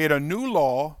 they create a new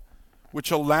law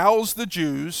which allows the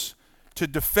Jews to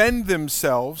defend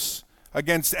themselves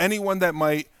against anyone that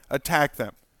might attack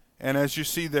them. And as you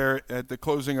see there at the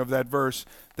closing of that verse,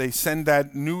 they send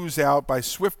that news out by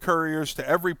swift couriers to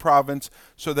every province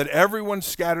so that everyone's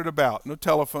scattered about. No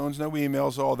telephones, no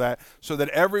emails, all that. So that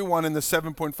everyone in the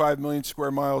 7.5 million square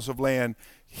miles of land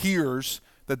hears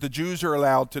that the Jews are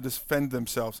allowed to defend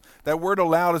themselves. That word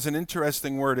allowed is an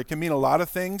interesting word. It can mean a lot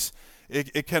of things.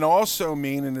 It can also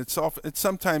mean, and it's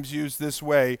sometimes used this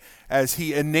way, as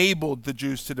he enabled the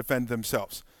Jews to defend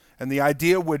themselves. And the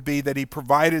idea would be that he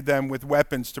provided them with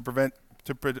weapons to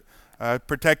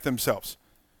protect themselves.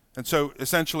 And so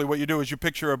essentially what you do is you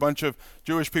picture a bunch of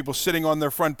Jewish people sitting on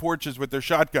their front porches with their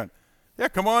shotgun. Yeah,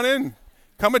 come on in.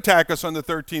 Come attack us on the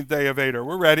 13th day of Adar.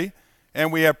 We're ready.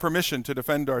 And we have permission to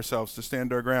defend ourselves, to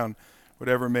stand our ground,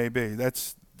 whatever it may be.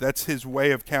 That's his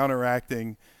way of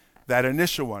counteracting that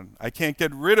initial one. I can't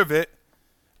get rid of it,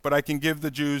 but I can give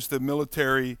the Jews the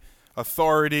military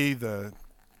authority,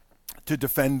 to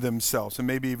defend themselves, and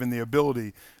maybe even the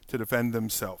ability to defend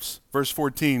themselves. Verse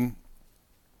 14.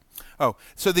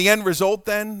 So the end result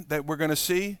then that we're going to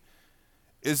see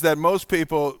is that most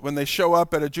people, when they show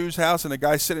up at a Jew's house and a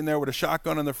guy's sitting there with a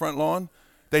shotgun on the front lawn,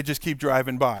 they just keep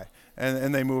driving by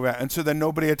and they move out. And so then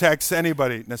nobody attacks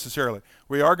anybody necessarily.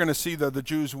 We are going to see, though, the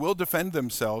Jews will defend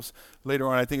themselves later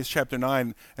on. I think it's chapter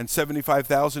 9, and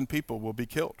 75,000 people will be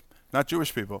killed. Not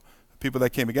Jewish people, people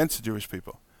that came against the Jewish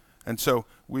people. And so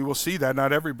we will see that.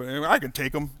 Not everybody. I can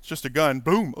take them. It's just a gun.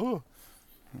 Boom. Oh,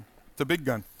 it's a big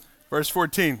gun. Verse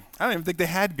 14. I don't even think they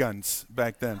had guns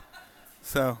back then.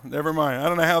 So never mind. I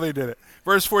don't know how they did it.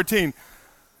 Verse 14.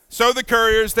 So the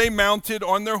couriers, they mounted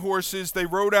on their horses. They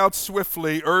rode out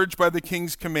swiftly, urged by the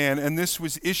king's command, and this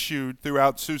was issued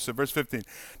throughout Susa. Verse 15.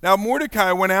 Now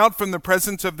Mordecai went out from the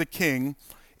presence of the king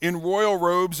in royal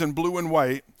robes and blue and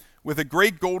white, with a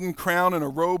great golden crown and a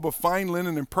robe of fine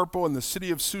linen and purple, and the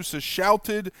city of Susa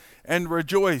shouted and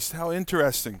rejoiced. How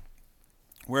interesting.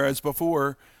 Whereas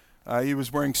before, he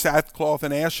was wearing sackcloth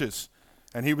and ashes,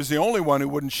 and he was the only one who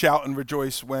wouldn't shout and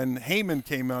rejoice when Haman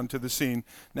came onto the scene.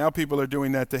 Now people are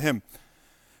doing that to him.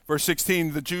 Verse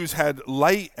 16, the Jews had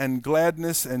light and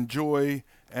gladness and joy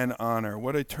and honor.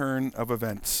 What a turn of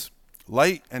events.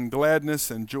 Light and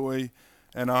gladness and joy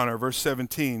and honor. Verse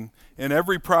 17, in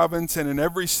every province and in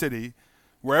every city,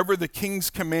 wherever the king's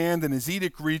command and his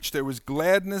edict reached, there was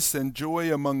gladness and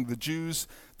joy among the Jews.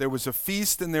 There was a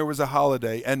feast and there was a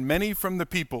holiday, and many from the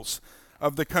peoples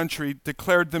of the country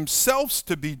declared themselves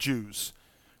to be Jews,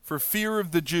 for fear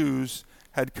of the Jews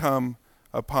had come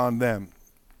upon them.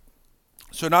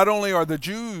 So not only are the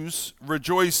Jews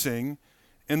rejoicing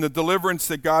in the deliverance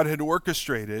that God had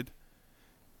orchestrated,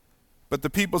 but the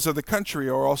peoples of the country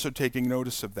are also taking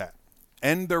notice of that.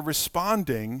 And they're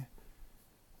responding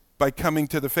by coming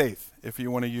to the faith, if you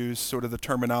want to use sort of the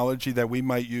terminology that we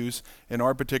might use in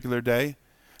our particular day.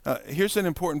 Here's an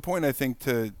important point, I think,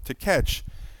 to catch.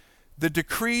 The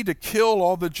decree to kill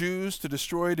all the Jews, to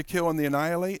destroy, to kill, and to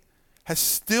annihilate, has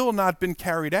still not been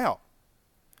carried out.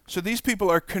 So these people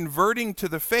are converting to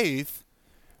the faith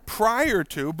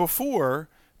before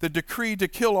the decree to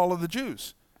kill all of the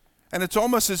Jews. And it's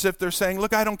almost as if they're saying,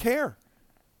 look, I don't care.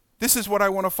 This is what I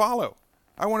want to follow.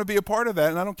 I want to be a part of that,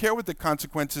 and I don't care what the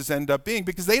consequences end up being,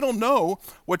 because they don't know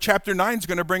what chapter 9 is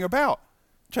going to bring about.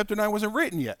 Chapter 9 wasn't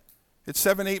written yet. It's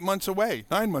 7-8 months away,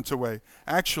 9 months away,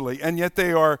 actually, and yet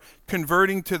they are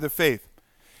converting to the faith.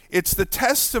 It's the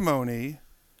testimony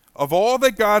of all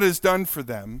that God has done for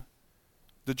them,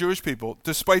 the Jewish people,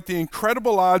 despite the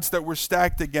incredible odds that were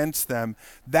stacked against them.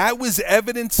 That was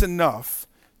evidence enough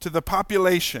to the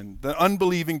population, the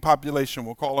unbelieving population,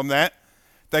 we'll call them that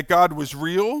God was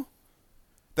real,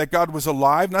 that God was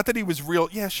alive. Not that he was real.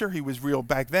 Yeah, sure, he was real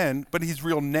back then, but he's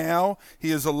real now.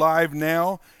 He is alive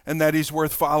now, and that he's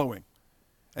worth following.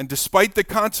 And despite the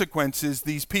consequences,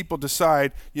 these people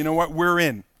decide, you know what, we're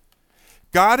in.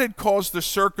 God had caused the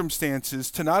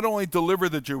circumstances to not only deliver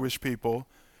the Jewish people,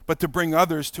 but to bring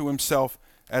others to himself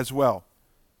as well.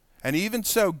 And even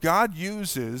so, God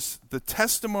uses the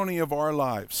testimony of our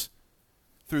lives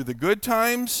through the good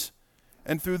times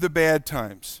and through the bad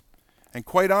times. And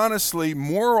quite honestly,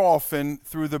 more often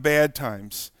through the bad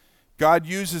times. God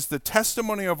uses the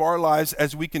testimony of our lives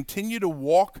as we continue to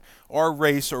walk our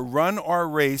race or run our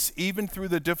race, even through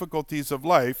the difficulties of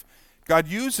life. God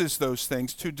uses those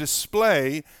things to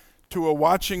display to a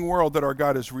watching world that our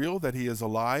God is real, that he is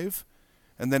alive,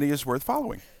 and that he is worth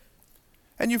following.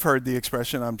 And you've heard the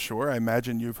expression, I'm sure. I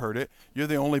imagine you've heard it. You're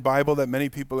the only Bible that many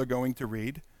people are going to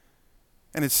read.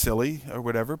 And it's silly or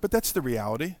whatever, but that's the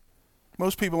reality.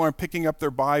 Most people aren't picking up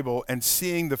their Bible and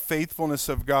seeing the faithfulness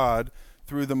of God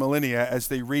through the millennia as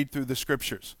they read through the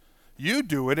scriptures. You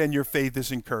do it and your faith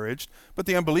is encouraged, but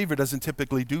the unbeliever doesn't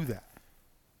typically do that.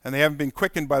 And they haven't been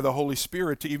quickened by the Holy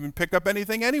Spirit to even pick up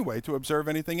anything anyway, to observe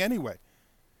anything anyway.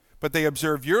 But they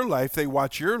observe your life, they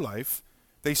watch your life,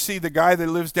 they see the guy that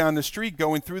lives down the street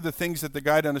going through the things that the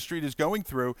guy down the street is going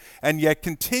through, and yet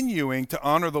continuing to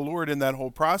honor the Lord in that whole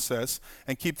process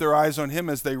and keep their eyes on him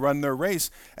as they run their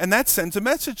race. And that sends a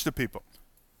message to people.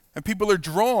 And people are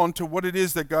drawn to what it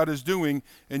is that God is doing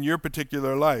in your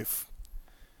particular life.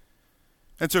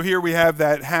 And so here we have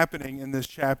that happening in this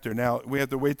chapter. Now, we have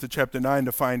to wait to chapter 9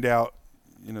 to find out,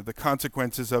 the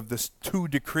consequences of this 2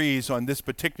 decrees on this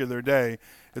particular day.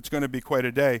 It's going to be quite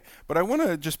a day. But I want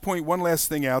to just point one last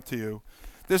thing out to you.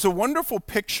 There's a wonderful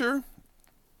picture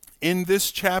in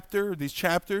this chapter, these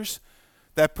chapters,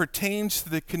 that pertains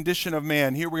to the condition of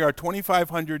man. Here we are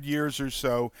 2,500 years or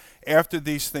so after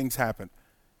these things happen.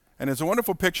 And it's a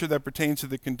wonderful picture that pertains to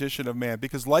the condition of man.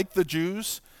 Because like the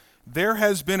Jews, there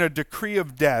has been a decree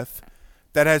of death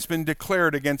that has been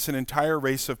declared against an entire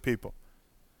race of people.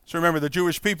 So remember, the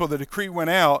Jewish people, the decree went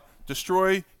out,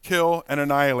 destroy, kill, and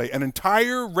annihilate. An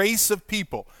entire race of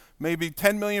people, maybe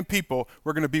 10 million people,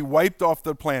 were going to be wiped off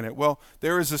the planet. Well,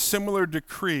 there is a similar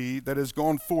decree that has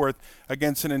gone forth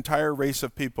against an entire race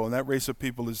of people. And that race of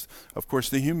people is, of course,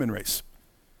 the human race.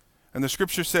 And the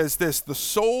scripture says this, the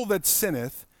soul that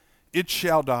sinneth, it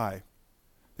shall die.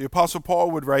 The Apostle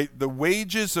Paul would write, the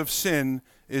wages of sin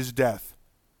is death.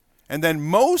 And then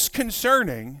most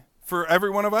concerning for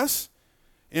every one of us,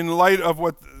 in light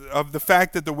of the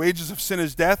fact that the wages of sin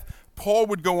is death, Paul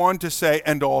would go on to say,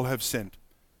 and all have sinned.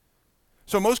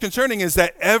 So most concerning is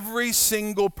that every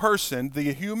single person,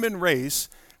 the human race,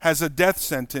 has a death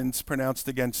sentence pronounced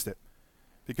against it.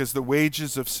 Because the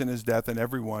wages of sin is death and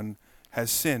everyone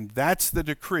has sinned. That's the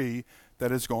decree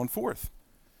that has gone forth.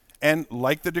 And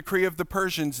like the decree of the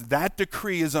Persians, that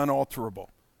decree is unalterable.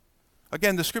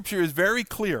 Again, the scripture is very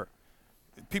clear.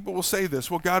 People will say this,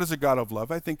 well, God is a God of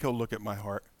love. I think he'll look at my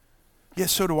heart.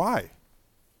 Yes, so do I.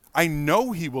 I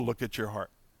know he will look at your heart.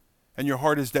 And your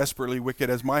heart is desperately wicked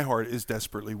as my heart is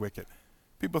desperately wicked.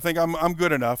 People think I'm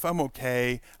good enough. I'm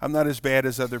okay. I'm not as bad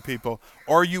as other people.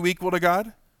 Are you equal to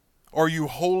God? Are you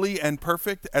holy and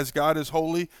perfect as God is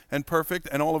holy and perfect?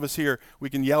 And all of us here, we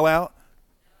can yell out,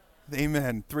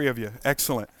 amen. 3 of you.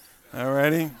 Excellent. All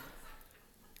righty.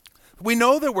 We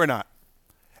know that we're not.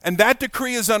 And that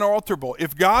decree is unalterable.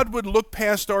 If God would look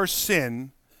past our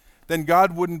sin, then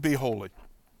God wouldn't be holy.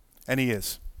 And he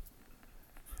is.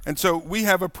 And so we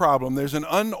have a problem. There's an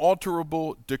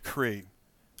unalterable decree.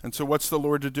 And so what's the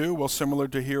Lord to do? Well, similar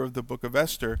to here of the book of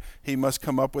Esther, he must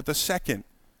come up with a second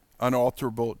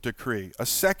unalterable decree. A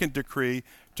second decree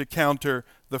to counter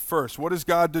the first. What is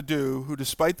God to do who,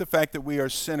 despite the fact that we are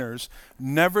sinners,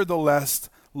 nevertheless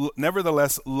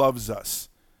loves us?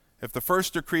 If the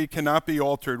first decree cannot be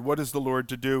altered, what is the Lord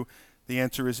to do? The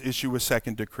answer is issue a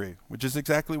second decree, which is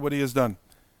exactly what he has done.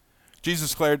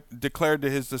 Jesus declared to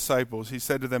his disciples, he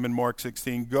said to them in Mark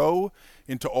 16, go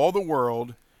into all the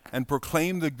world and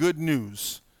proclaim the good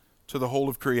news to the whole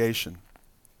of creation.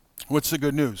 What's the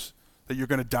good news? That you're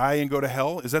going to die and go to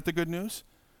hell? Is that the good news?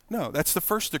 No, that's the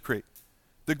first decree.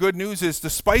 The good news is,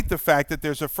 despite the fact that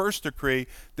there's a first decree,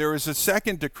 there is a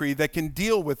second decree that can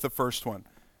deal with the first one.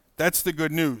 That's the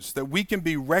good news, that we can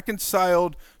be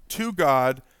reconciled to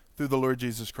God through the Lord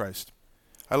Jesus Christ.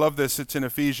 I love this. It's in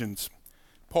Ephesians.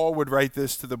 Paul would write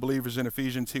this to the believers in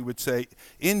Ephesians. He would say,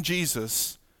 in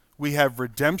Jesus, we have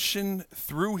redemption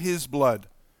through his blood,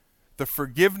 the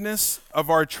forgiveness of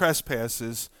our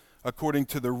trespasses according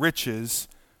to the riches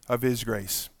of his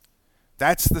grace.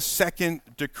 That's the second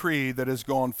decree that has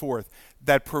gone forth,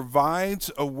 that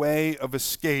provides a way of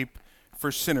escape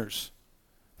for sinners.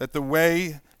 That the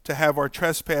way to have our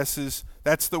trespasses,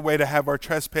 that's the way to have our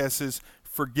trespasses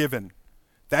forgiven.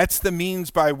 That's the means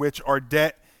by which our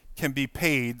debt can be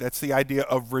paid. That's the idea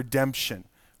of redemption.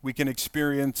 We can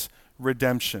experience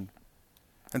redemption.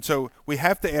 And so we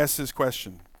have to ask this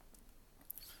question.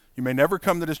 You may never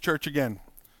come to this church again.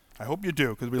 I hope you do,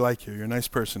 because we like you. You're a nice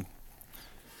person.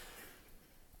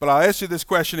 But I'll ask you this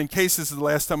question in case this is the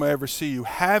last time I ever see you.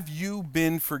 Have you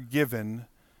been forgiven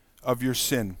of your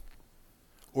sin?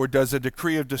 Or does a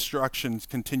decree of destruction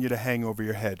continue to hang over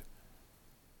your head?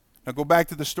 Now go back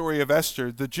to the story of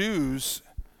Esther. The Jews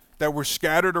that were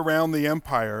scattered around the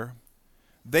empire,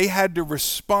 they had to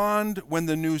respond when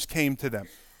the news came to them.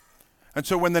 And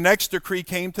so when the next decree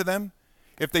came to them,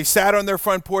 if they sat on their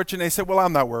front porch and they said, well,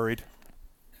 I'm not worried.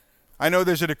 I know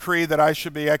there's a decree that I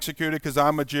should be executed because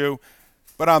I'm a Jew,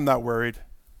 but I'm not worried.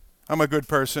 I'm a good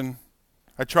person.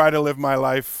 I try to live my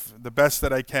life the best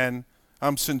that I can.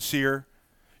 I'm sincere.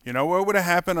 You know what would have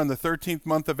happened on the 13th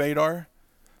month of Adar?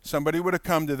 Somebody would have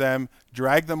come to them,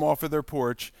 dragged them off of their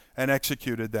porch, and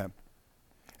executed them.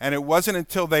 And it wasn't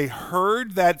until they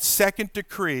heard that second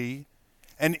decree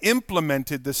and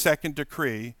implemented the second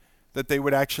decree that they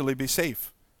would actually be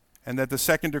safe, and that the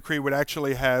second decree would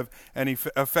actually have any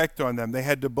effect on them. They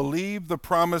had to believe the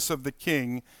promise of the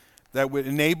king that would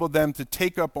enable them to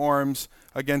take up arms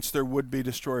against their would-be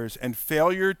destroyers. And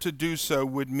failure to do so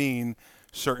would mean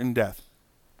certain death.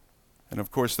 And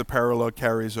of course, the parallel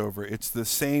carries over. It's the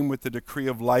same with the decree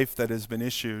of life that has been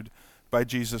issued by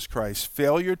Jesus Christ.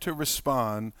 Failure to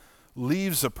respond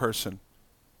leaves a person.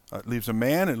 It leaves a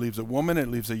man, it leaves a woman, it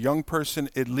leaves a young person.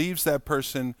 It leaves that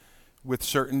person with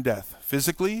certain death,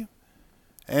 physically,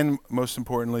 and most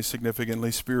importantly,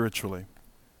 significantly, spiritually.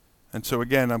 And so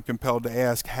again, I'm compelled to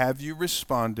ask, have you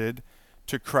responded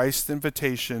to Christ's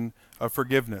invitation of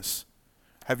forgiveness?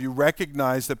 Have you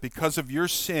recognized that because of your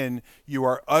sin, you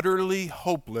are utterly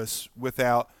hopeless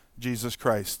without Jesus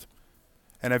Christ?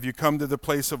 And have you come to the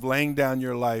place of laying down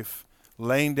your life,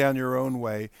 laying down your own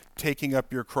way, taking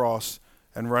up your cross,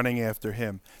 and running after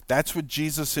him? That's what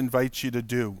Jesus invites you to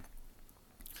do.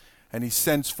 And he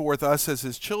sends forth us as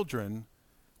his children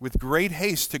with great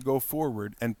haste to go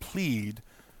forward and plead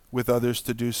with others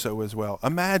to do so as well.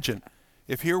 Imagine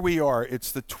if here we are,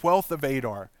 it's the 12th of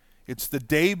Adar. It's the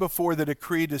day before the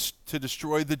decree to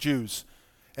destroy the Jews.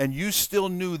 And you still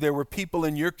knew there were people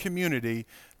in your community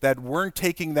that weren't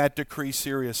taking that decree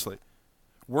seriously,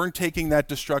 weren't taking that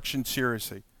destruction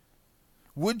seriously.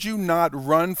 Would you not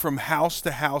run from house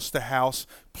to house to house,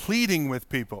 pleading with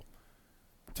people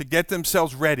to get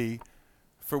themselves ready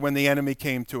for when the enemy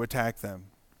came to attack them?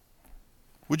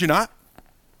 Would you not?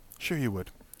 Sure you would.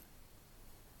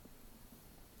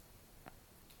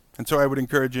 And so I would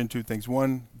encourage you in two things.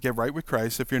 One, get right with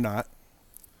Christ if you're not.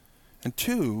 And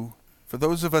two, for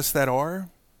those of us that are,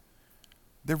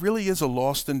 there really is a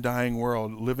lost and dying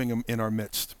world living in our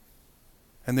midst.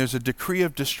 And there's a decree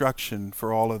of destruction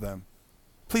for all of them.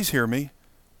 Please hear me.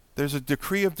 There's a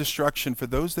decree of destruction for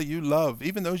those that you love,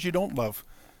 even those you don't love.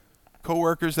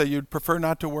 Co-workers that you'd prefer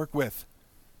not to work with.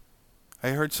 I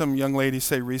heard some young lady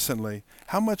say recently,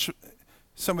 how much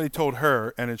somebody told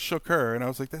her, and it shook her, and I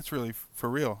was like, that's really for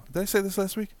real. Did I say this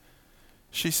last week?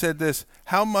 She said this,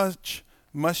 how much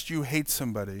must you hate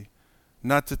somebody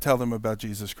not to tell them about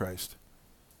Jesus Christ?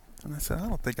 And I said, I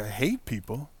don't think I hate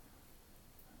people.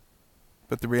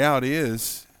 But the reality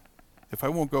is, if I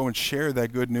won't go and share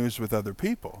that good news with other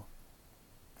people,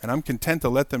 and I'm content to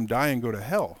let them die and go to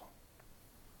hell,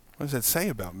 what does that say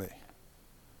about me?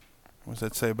 What does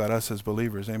that say about us as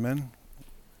believers? Amen?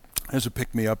 There's a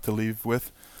pick-me-up to leave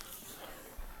with.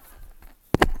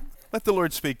 Let the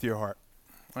Lord speak to your heart.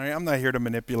 All right? I'm not here to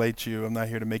manipulate you. I'm not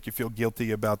here to make you feel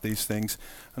guilty about these things.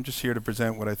 I'm just here to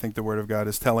present what I think the Word of God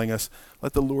is telling us.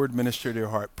 Let the Lord minister to your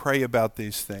heart. Pray about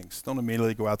these things. Don't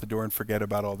immediately go out the door and forget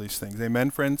about all these things.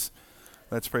 Amen, friends?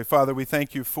 Let's pray. Father, we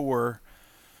thank you for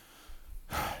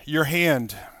your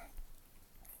hand,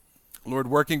 Lord,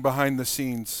 working behind the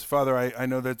scenes. Father, I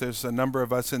know that there's a number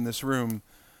of us in this room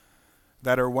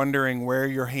that are wondering where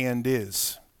your hand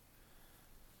is.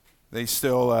 They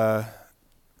still,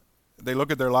 they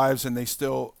look at their lives and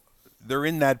they're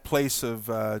in that place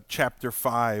of chapter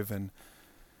 5, and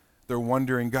they're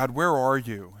wondering, God, where are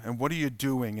you? And what are you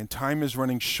doing? And time is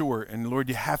running short, and Lord,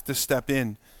 you have to step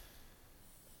in.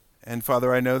 And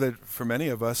Father, I know that for many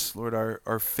of us, Lord,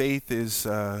 our faith is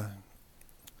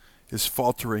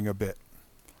faltering a bit.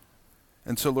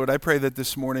 And so, Lord, I pray that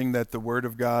this morning that the Word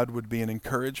of God would be an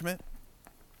encouragement.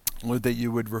 Lord, that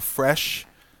you would refresh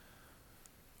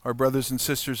our brothers and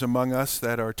sisters among us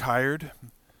that are tired,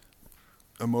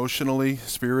 emotionally,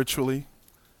 spiritually.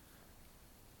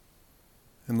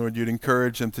 And Lord, you'd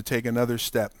encourage them to take another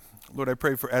step. Lord, I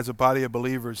pray for, as a body of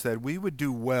believers, that we would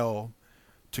do well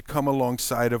to come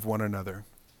alongside of one another.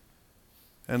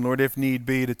 And Lord, if need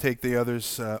be, to take the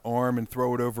other's arm and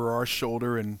throw it over our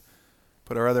shoulder and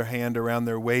put our other hand around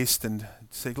their waist and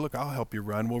say, look, I'll help you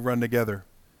run. We'll run together.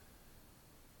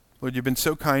 Lord, you've been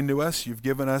so kind to us. You've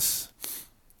given us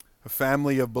a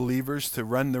family of believers to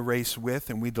run the race with,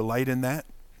 and we delight in that.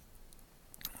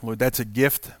 Lord, that's a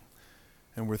gift,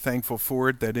 and we're thankful for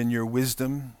it, that in your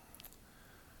wisdom,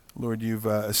 Lord, you've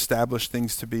established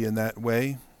things to be in that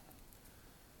way.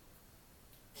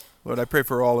 Lord, I pray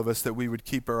for all of us that we would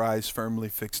keep our eyes firmly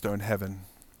fixed on heaven.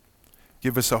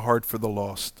 Give us a heart for the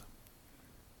lost.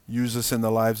 Use us in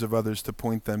the lives of others to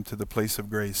point them to the place of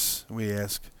grace, we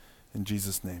ask in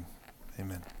Jesus' name.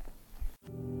 Amen.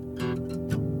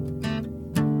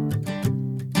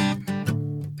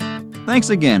 Thanks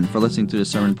again for listening to the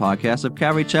sermon podcast of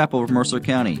Calvary Chapel of Mercer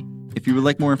County. If you would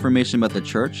like more information about the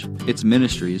church, its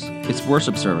ministries, its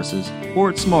worship services, or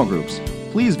its small groups,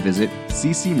 please visit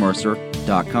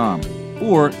ccmercer.com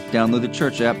or download the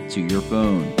church app to your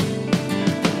phone.